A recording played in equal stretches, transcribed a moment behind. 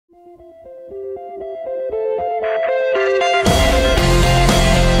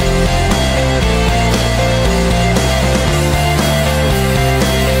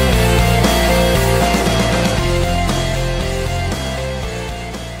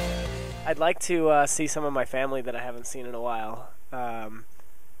I'd like to see some of my family that I haven't seen in a while.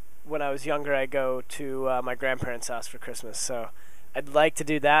 When I was younger, I go to my grandparents' house for Christmas, so I'd like to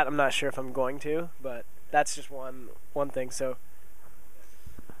do that. I'm not sure if I'm going to, but that's just one thing. So,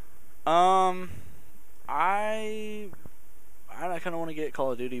 I kind of want to get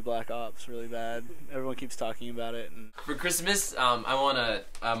Call of Duty Black Ops really bad. Everyone keeps talking about it. And for Christmas, I want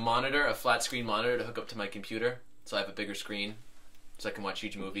a monitor, a flat screen monitor to hook up to my computer, so I have a bigger screen, so I can watch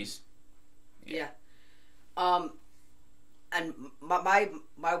huge movies. Yeah. And my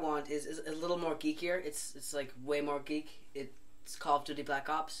want is a little more geekier. It's like way more geek. It's Call of Duty Black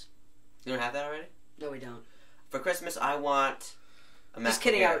Ops. You don't have that already? No, we don't. For Christmas, I want a MacBook Just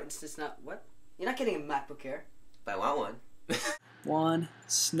kidding. Air. It's not what? You're not getting a MacBook Air. But I want one. 1,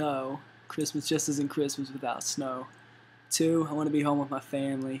 snow. Christmas just isn't Christmas without snow. 2, I want to be home with my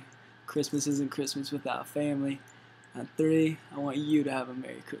family. Christmas isn't Christmas without family. And 3, I want you to have a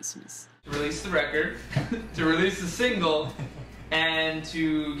Merry Christmas. To release the record, to release the single, and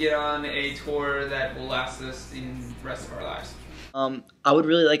to get on a tour that will last us the rest of our lives. I would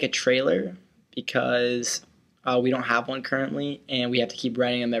really like a trailer because we don't have one currently, and we have to keep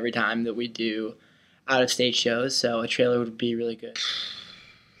writing them every time that we do out-of-state shows, so a trailer would be really good.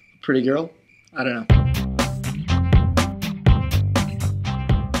 Pretty girl? I don't know.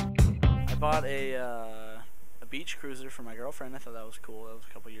 I bought a beach cruiser for my girlfriend. I thought that was cool. That was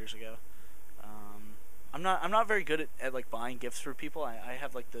a couple years ago. I'm not very good at like buying gifts for people. I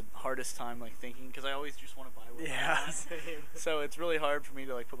have like the hardest time like thinking because I always just want to buy what I want. So it's really hard for me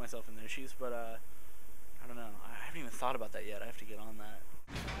to like put myself in their shoes. But I don't know. I haven't even thought about that yet. I have to get on that.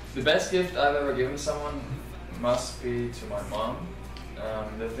 The best gift I've ever given someone must be to my mom.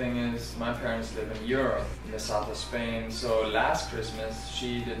 The thing is, my parents live in Europe, in the south of Spain, so last Christmas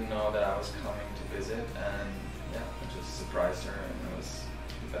she didn't know that I was coming to visit, and yeah, I just surprised her, and it was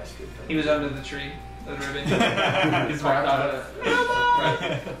the best gift ever. He was under the tree, the ribbon. He's walked out of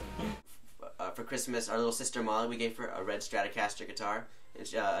it. For Christmas, our little sister Molly, we gave her a red Stratocaster guitar, and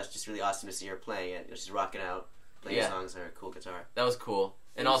it's just really awesome to see her playing it. She's rocking out, playing songs on her cool guitar. That was cool.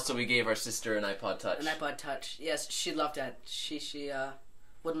 And also we gave our sister an iPod Touch. An iPod Touch. Yes, she loved that. She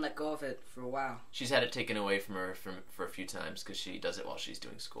wouldn't let go of it for a while. She's had it taken away from her for a few times because she does it while she's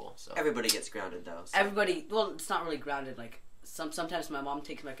doing school. So everybody gets grounded though. So. Everybody, well, it's not really grounded. Like sometimes my mom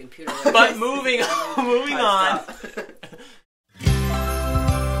takes my computer. But moving on.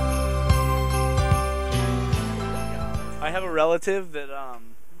 I have a relative that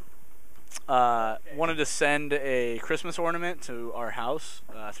wanted to send a Christmas ornament to our house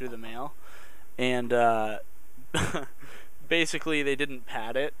through the mail, and basically they didn't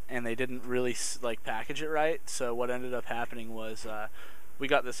pad it and they didn't really like package it right. So what ended up happening was we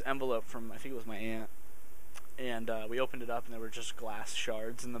got this envelope from, I think it was my aunt, and we opened it up and there were just glass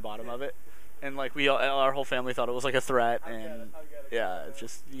shards in the bottom of it, and like our whole family thought it was like a threat. And yeah, it's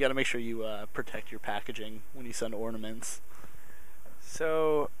just, you got to make sure you protect your packaging when you send ornaments.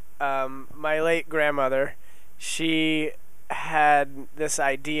 So my late grandmother, she had this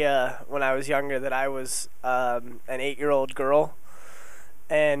idea when I was younger that I was an 8-year-old girl,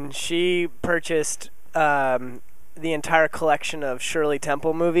 and she purchased the entire collection of Shirley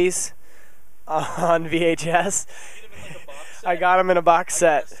Temple movies on VHS. I got them in a box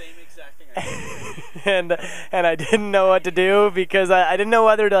set. and I didn't know what to do because I didn't know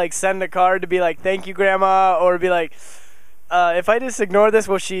whether to like send a card to be like, thank you grandma, or be like, if I just ignore this,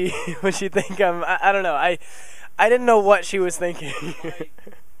 will she think I don't know. I didn't know what she was thinking.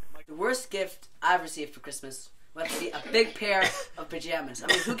 The worst gift I've received for Christmas would have to be a big pair of pajamas. I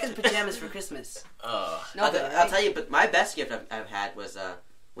mean, who gets pajamas for Christmas? I'll tell you, but my best gift I've had was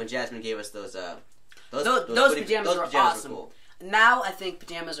when Jasmine gave us those pajamas were awesome. Cool. Now I think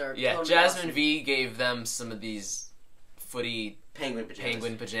pajamas are totally Jasmine awesome. V gave them some of these footy penguin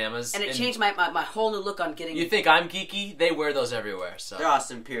pajamas. And it changed my whole new look on getting. You think I'm geeky? They wear those everywhere. So they're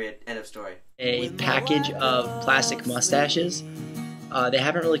awesome. Period. End of story. A package of plastic mustaches. They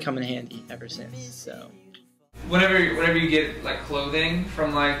haven't really come in handy ever since. So. Whenever you get like clothing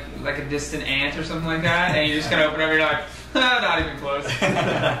from like a distant aunt or something like that, and you just kind of open it up, you're like, not even close. So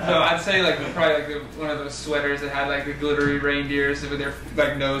I'd say like probably like one of those sweaters that had like the glittery reindeers with their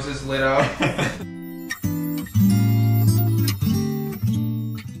like noses lit up.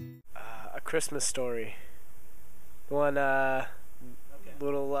 A Christmas Story. The one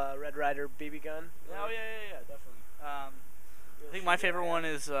little Red Ryder BB gun. Oh yeah, definitely. I think my favorite one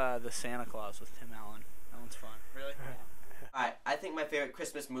is the Santa Claus with Tim Allen. That one's fun. Really? Alright, I think my favorite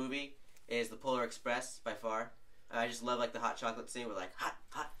Christmas movie is The Polar Express by far. I just love like the hot chocolate scene. We're like hot,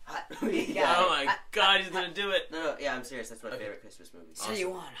 hot, hot. Oh my God, he's gonna do it. No, yeah, I'm serious. That's my favorite Christmas movie. So you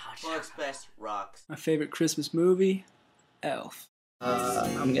want hot Polar chocolate? Express rocks. My favorite Christmas movie, Elf.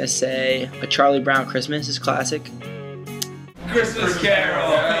 I'm gonna say A Charlie Brown Christmas is classic. Christmas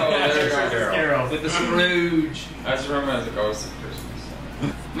Carol. Carol. With the Scrooge. I just remember as a ghost of Christmas.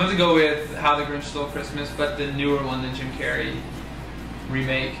 I'm going to go with How the Grinch Stole Christmas, but the newer one, the Jim Carrey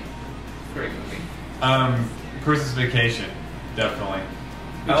remake. Great movie. Christmas Vacation, definitely.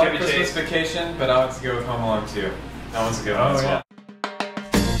 Which I like have you Christmas taken? Vacation, but I want to go with Home Alone 2. That one's a good one as well.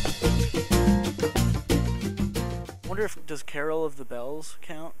 I wonder if does Carol of the Bells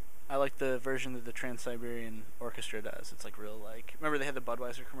count? I like the version that the Trans-Siberian Orchestra does. It's like real like. Remember they had the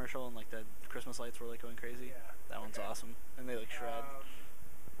Budweiser commercial and like the Christmas lights were like going crazy. Yeah. That one's awesome, and they like shred.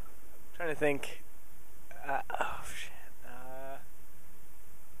 Trying to think. Oh shit.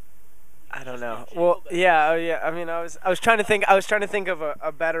 I don't know. Well, yeah, oh yeah. I mean, I was trying to think. I was trying to think of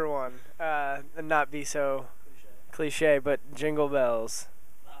a better one, and not be so cliche. But Jingle Bells.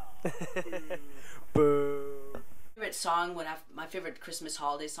 Boo. Favorite song would have my favorite Christmas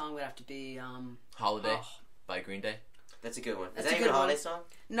holiday song would have to be Holiday by Green Day. That's a good one. That's Is a that even good a holiday one. song?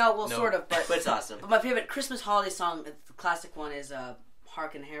 No, well, No. sort of, but It's awesome. But my favorite Christmas holiday song, the classic one, is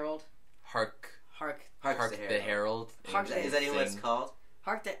 "Hark and Herald." Hark Hark, Hark the Herald. Hark the- Is that even what it's Sing. called?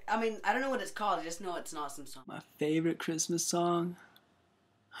 hark. I mean, I don't know what it's called. I just know it's an awesome song. My favorite Christmas song?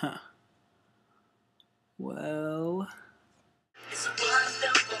 Huh. Well, It's a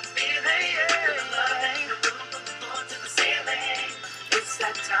wonderful feeling, lying the roof from the floor to the ceiling. It's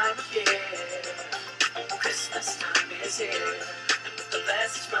that time of year. Christmas time is here. The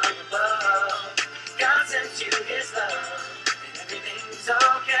message from above. God sent you His love, and everything's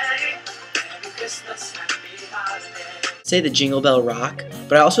okay. Merry Christmas, happy holidays. Say the Jingle Bell Rock,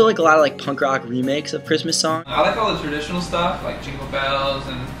 but I also like a lot of like punk rock remakes of Christmas songs. I like all the traditional stuff, like Jingle Bells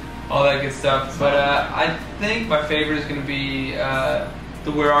and all that good stuff. But I think my favorite is going to be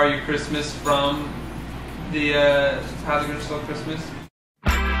the "Where Are You Christmas" from the How the Grinch Stole Christmas.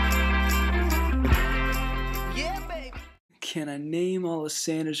 can I name all of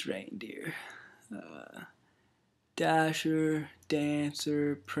Santa's reindeer? Dasher,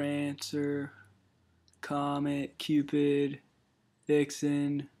 Dancer, Prancer, Comet, Cupid,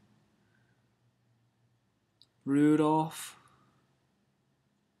 Vixen, Rudolph.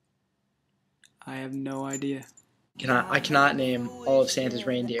 I have no idea. I cannot name all of Santa's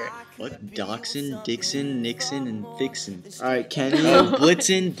reindeer. What? Dachshund, Dixon, Nixon, and Vixen. Alright, Kenny,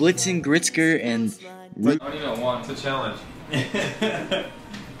 Blitzen, Gritzker, and... I only know one. It's a challenge.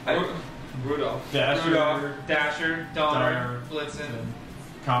 Rudolph. Dasher, Donner, Blitzen,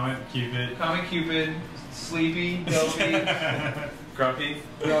 Comet, Cupid. Comet, Cupid, Sleepy, Dopey,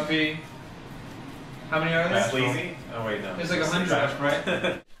 Grumpy. How many are there? Sleazy. Oh wait, no. There's like 100 of them,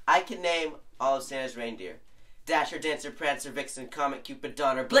 right? I can name all of Santa's reindeer. Dasher, Dancer, Prancer, Vixen, Comet, Cupid,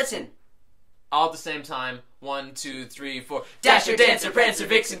 Donner, Blitzen. All at the same time. 1, 2, 3, 4. Dasher, Dancer, Prancer,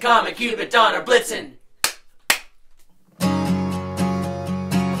 Vixen, Comet, Cupid, Donner, Blitzen.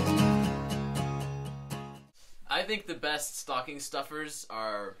 I think the best stocking stuffers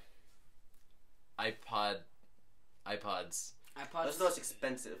are iPods. Those are the most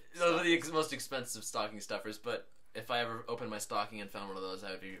expensive. Those are the most expensive stocking stuffers, but if I ever opened my stocking and found one of those, I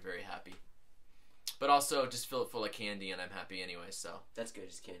would be very happy. But also, just fill it full of candy and I'm happy anyway, so. That's good,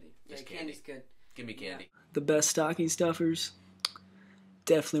 just candy. Just Yeah, candy's good. Give me candy. The best stocking stuffers?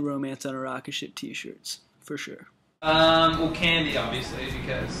 Definitely Romance on a Rocketship t-shirts, for sure. Well, candy, obviously,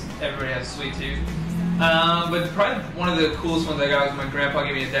 because everybody has a sweet tooth. But probably one of the coolest ones I got was my grandpa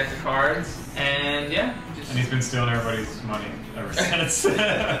gave me a deck of cards, and yeah. And he's been stealing everybody's money ever since.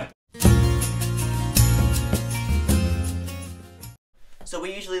 So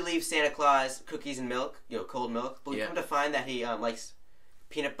we usually leave Santa Claus cookies and milk, cold milk, but we come to find that he likes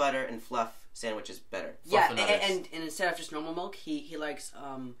peanut butter and fluff sandwiches better. Yeah, and instead of just normal milk, he likes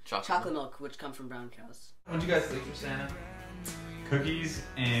chocolate milk, which come from brown cows. What'd you guys leave for Santa? Cookies,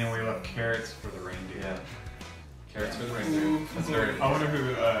 and we left carrots for the reindeer. Yeah. Carrots for the reindeer. That's very I wonder who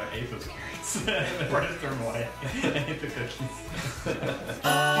ate those carrots. Or just threw them away. Ate the cookies.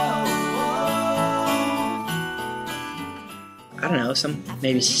 I don't know,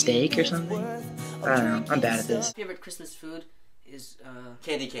 maybe steak or something? I don't know, I'm bad at this. Favorite Christmas food is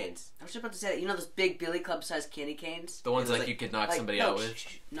candy canes. I was just about to say that. You know those big Billy Club sized candy canes? The ones like you could knock somebody out with?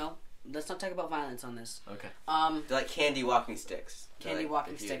 No, let's not talk about violence on this. Okay. They're like candy walking sticks. Candy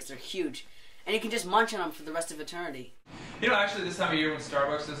walking sticks. They're huge. And you can just munch on them for the rest of eternity. You know, actually, this time of year when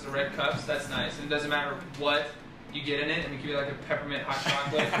Starbucks does the red cups, that's nice. And it doesn't matter what you get in it. I mean, it could be like a peppermint hot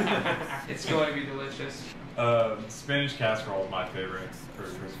chocolate. It's going to be delicious. I'm Spinach casserole is my favorite for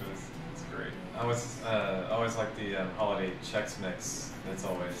Christmas. It's great. I always like the holiday Chex Mix. That's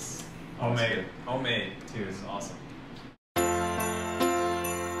always Homemade. good. Homemade too is awesome.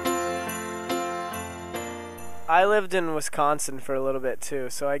 I lived in Wisconsin for a little bit too,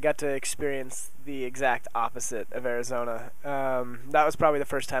 so I got to experience the exact opposite of Arizona. That was probably the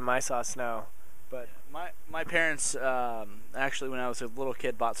first time I saw snow. But my parents actually, when I was a little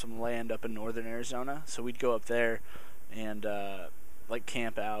kid, bought some land up in northern Arizona, so we'd go up there and like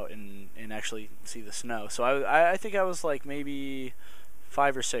camp out and actually see the snow. So I think I was like maybe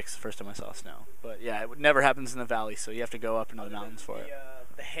 5 or 6 the first time I saw snow. But yeah, it never happens in the valley, so you have to go up into the mountains for it.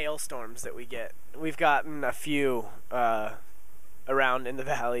 The hailstorms that we get, we've gotten a few around in the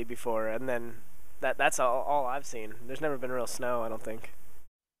valley before, and then that's all I've seen. There's never been real snow, I don't think.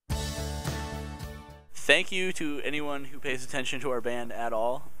 Thank you to anyone who pays attention to our band at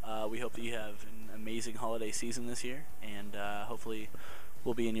all. We hope that you have an amazing holiday season this year, and hopefully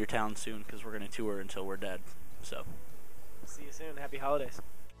we'll be in your town soon because we're going to tour until we're dead. So, see you soon. Happy holidays.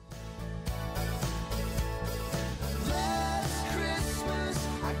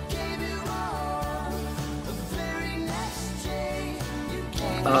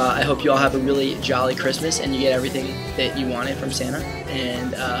 I hope you all have a really jolly Christmas and you get everything that you wanted from Santa,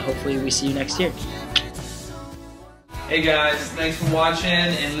 and hopefully we see you next year. Hey guys, thanks for watching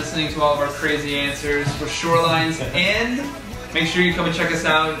and listening to all of our crazy answers for Shorelines End. Make sure you come and check us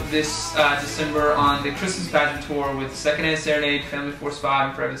out this December on the Christmas pageant tour with Secondhand Serenade, Family Force 5,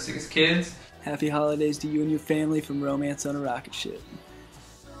 and Forever the Sickest Kids. Happy holidays to you and your family from Romance on a Rocket Ship.